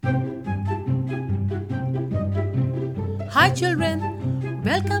Hi children,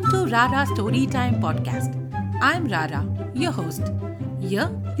 welcome to Rara Storytime podcast. I'm Rara, your host. Here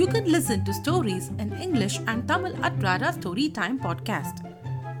you can listen to stories in English and Tamil at Rara Storytime podcast.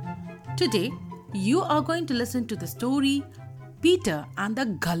 Today you are going to listen to the story Peter and the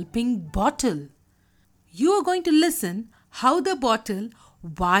Gulping Bottle. You are going to listen how the bottle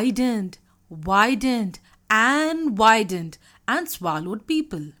widened and swallowed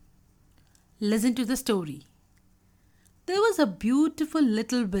people. Listen to the story. There was a beautiful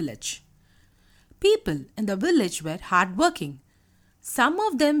little village. People in the village were hardworking. Some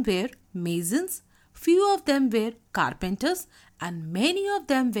of them were masons, few of them were carpenters, and many of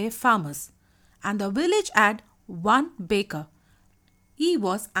them were farmers. And the village had one baker. He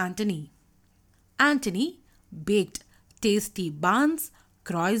was Anthony. Anthony baked tasty buns,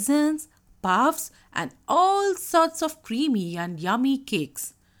 croissants, puffs, and all sorts of creamy and yummy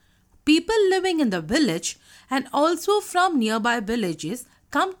cakes. People living in the village and also from nearby villages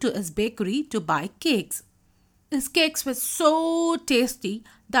come to his bakery to buy cakes. His cakes were so tasty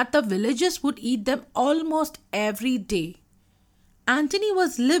that the villagers would eat them almost every day. Anthony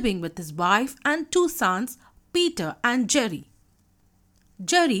was living with his wife and two sons, Peter and Jerry.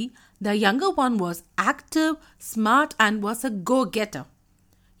 Jerry, the younger one, was active, smart, and was a go-getter.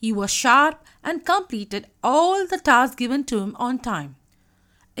 He was sharp and completed all the tasks given to him on time.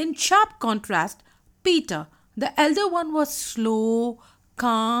 In sharp contrast, Peter, the elder one, was slow,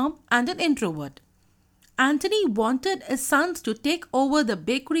 calm, and an introvert. Anthony wanted his sons to take over the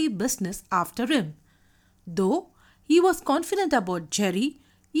bakery business after him. Though he was confident about Jerry,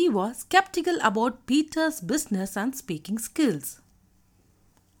 he was skeptical about Peter's business and speaking skills.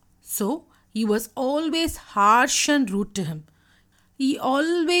 So, he was always harsh and rude to him. He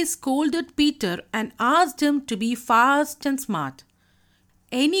always scolded Peter and asked him to be fast and smart.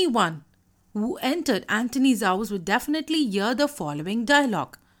 Anyone who entered Anthony's house would definitely hear the following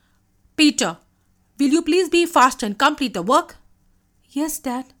dialogue. Peter, will you please be fast and complete the work? Yes,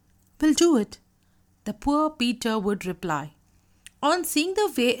 Dad, we'll do it, the poor Peter would reply. On seeing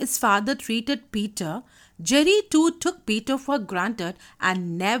the way his father treated Peter, Jerry too took Peter for granted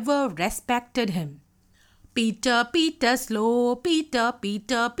and never respected him. Peter, Peter, slow, Peter,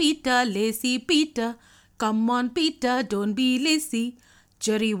 Peter, Peter, lazy Peter. Come on, Peter, don't be lazy.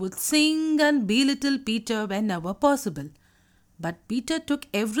 Jerry would sing and belittle Peter whenever possible. But Peter took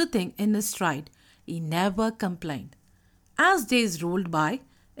everything in his stride. He never complained. As days rolled by,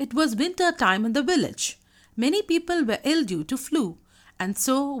 it was winter time in the village. Many people were ill due to flu, and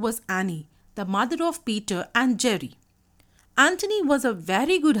so was Annie, the mother of Peter and Jerry. Anthony was a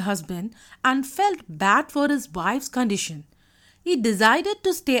very good husband and felt bad for his wife's condition. He decided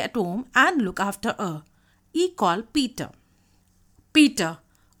to stay at home and look after her. He called Peter. Peter,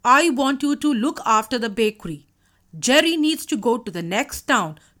 I want you to look after the bakery. Jerry needs to go to the next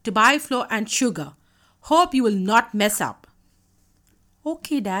town to buy flour and sugar. Hope you will not mess up.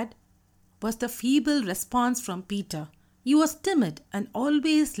 Okay, Dad, was the feeble response from Peter. He was timid and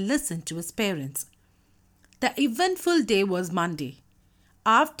always listened to his parents. The eventful day was Monday.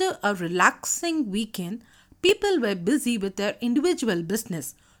 After a relaxing weekend, people were busy with their individual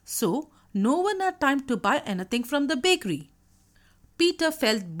business, so no one had time to buy anything from the bakery. Peter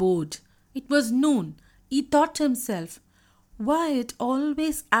felt bored. It was noon. He thought to himself, why it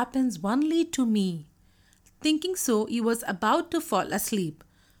always happens only to me? Thinking so, he was about to fall asleep.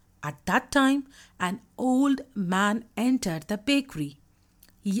 At that time, an old man entered the bakery.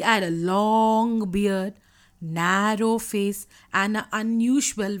 He had a long beard, narrow face, and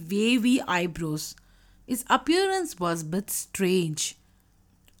unusual wavy eyebrows. His appearance was a bit strange.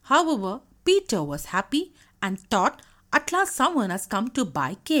 However, Peter was happy and thought at last someone has come to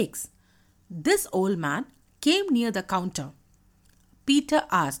buy cakes. This old man came near the counter. Peter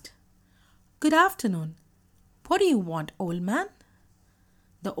asked, Good afternoon. What do you want, old man?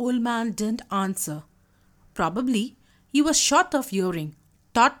 The old man didn't answer. Probably he was short of hearing,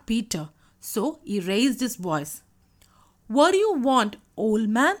 thought Peter, so he raised his voice. What do you want, old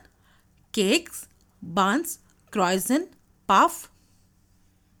man? Cakes, buns, croissant, puff?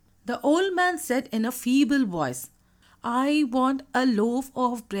 The old man said in a feeble voice, I want a loaf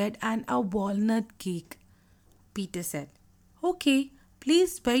of bread and a walnut cake. Peter said, Okay,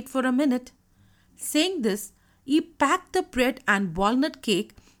 please wait for a minute. Saying this, he packed the bread and walnut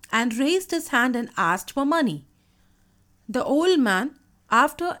cake and raised his hand and asked for money. The old man,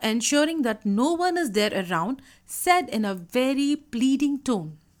 after ensuring that no one is there around, said in a very pleading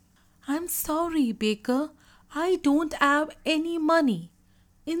tone, I'm sorry, baker, I don't have any money.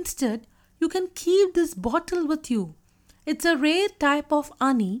 Instead, you can keep this bottle with you. It's a rare type of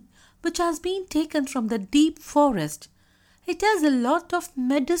honey which has been taken from the deep forest. It has a lot of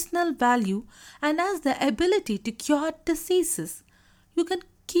medicinal value and has the ability to cure diseases. You can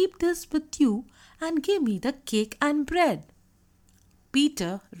keep this with you and give me the cake and bread."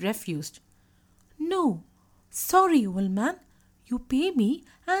 Peter refused. "No, sorry, old man. You pay me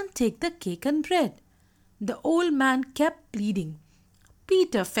and take the cake and bread." The old man kept pleading.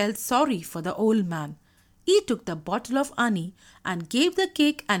 Peter felt sorry for the old man. He took the bottle of honey and gave the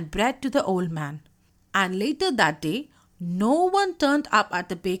cake and bread to the old man. And later that day, no one turned up at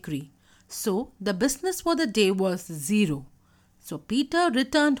the bakery. So the business for the day was zero. So Peter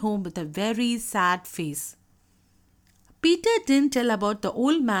returned home with a very sad face. Peter didn't tell about the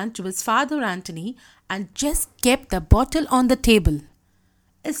old man to his father Anthony and just kept the bottle on the table.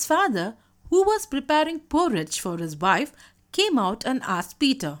 His father, who was preparing porridge for his wife, came out and asked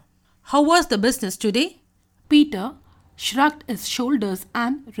Peter, "How was the business today?" Peter shrugged his shoulders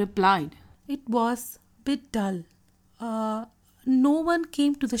and replied, "It was a bit dull. No one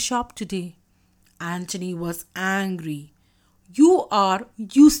came to the shop today." Anthony was angry. "You are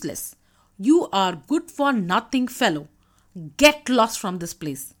useless. You are good for nothing fellow. Get lost from this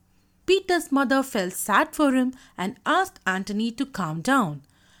place." Peter's mother felt sad for him and asked Anthony to calm down.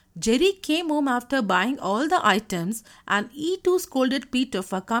 Jerry came home after buying all the items and he too scolded Peter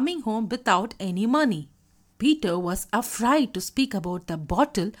for coming home without any money. Peter was afraid to speak about the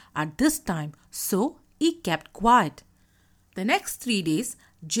bottle at this time, so he kept quiet. The next 3 days,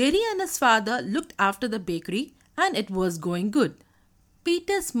 Jerry and his father looked after the bakery and it was going good.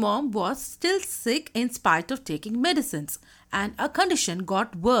 Peter's mom was still sick in spite of taking medicines and her condition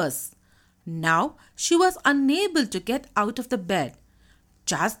got worse. Now she was unable to get out of the bed.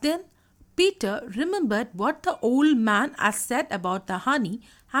 Just then, Peter remembered what the old man had said about the honey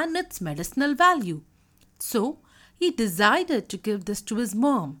and its medicinal value. So, he decided to give this to his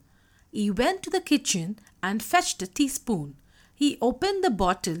mom. He went to the kitchen and fetched a teaspoon. He opened the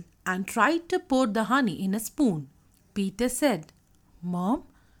bottle and tried to pour the honey in a spoon. Peter said, "Mom,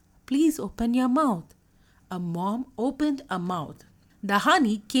 please open your mouth." A mom opened her mouth. The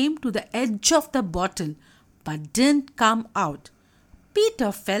honey came to the edge of the bottle but didn't come out.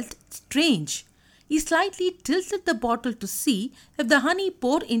 Peter felt strange. He slightly tilted the bottle to see if the honey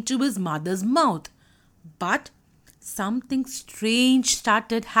poured into his mother's mouth. But something strange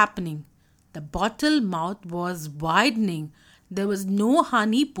started happening. The bottle mouth was widening. There was no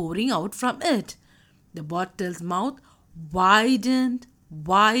honey pouring out from it. The bottle's mouth widened,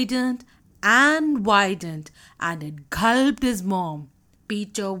 and widened, and it gulped his mom.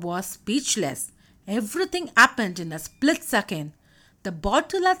 Peter was speechless. Everything happened in a split second. The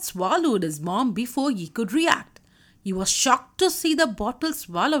bottle had swallowed his mom before he could react. He was shocked to see the bottle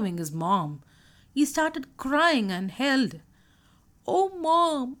swallowing his mom. He started crying and held, "Oh,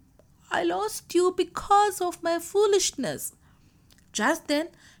 Mom, I lost you because of my foolishness." Just then,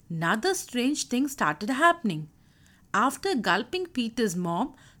 another strange thing started happening. After gulping Peter's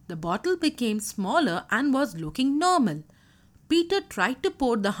mom, the bottle became smaller and was looking normal. Peter tried to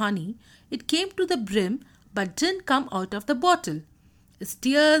pour the honey. It came to the brim but didn't come out of the bottle. His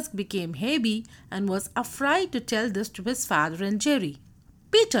tears became heavy and was afraid to tell this to his father and Jerry.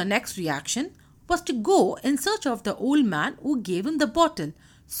 Peter's next reaction was to go in search of the old man who gave him the bottle,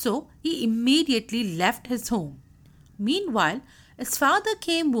 so he immediately left his home. Meanwhile, his father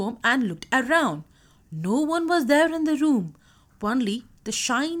came home and looked around. No one was there in the room. Only the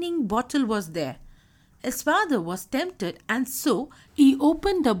shining bottle was there. His father was tempted and so he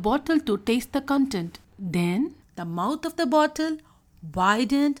opened the bottle to taste the content. Then the mouth of the bottle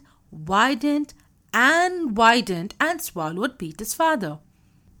widened, and swallowed Peter's father.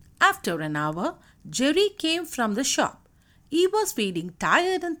 After an hour, Jerry came from the shop. He was feeling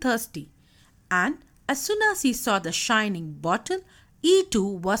tired and thirsty, and as soon as he saw the shining bottle, he too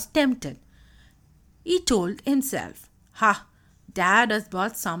was tempted. He told himself, "Ha, Dad has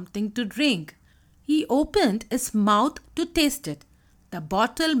bought something to drink." He opened his mouth to taste it. The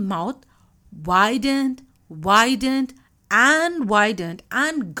bottle mouth widened,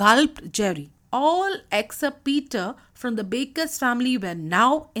 and gulped Jerry. All except Peter from the baker's family were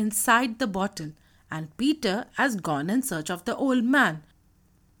now inside the bottle, and Peter has gone in search of the old man.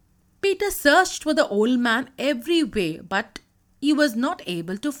 Peter searched for the old man every way, but he was not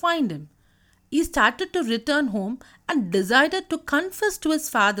able to find him. He started to return home and decided to confess to his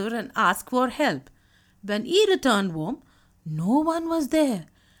father and ask for help. When he returned home, no one was there.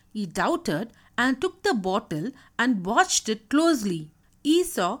 He doubted and took the bottle and watched it closely. He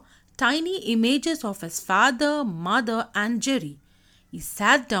saw tiny images of his father, mother, and Jerry. He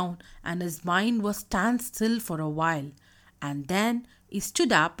sat down and his mind was standstill for a while, and then he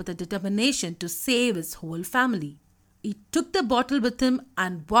stood up with a determination to save his whole family. He took the bottle with him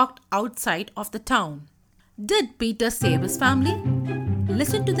and walked outside of the town. Did Peter save his family?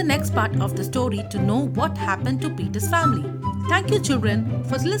 Listen to the next part of the story to know what happened to Peter's family. Thank you, children,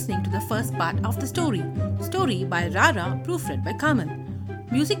 for listening to the first part of the story. Story by Rara, proofread by Carmen.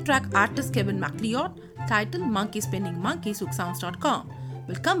 Music track artist Kevin MacLeod. Title Monkey Spinning Monkey, SookSounds.com.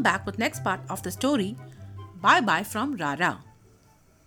 We'll come back with next part of the story. Bye bye from Rara.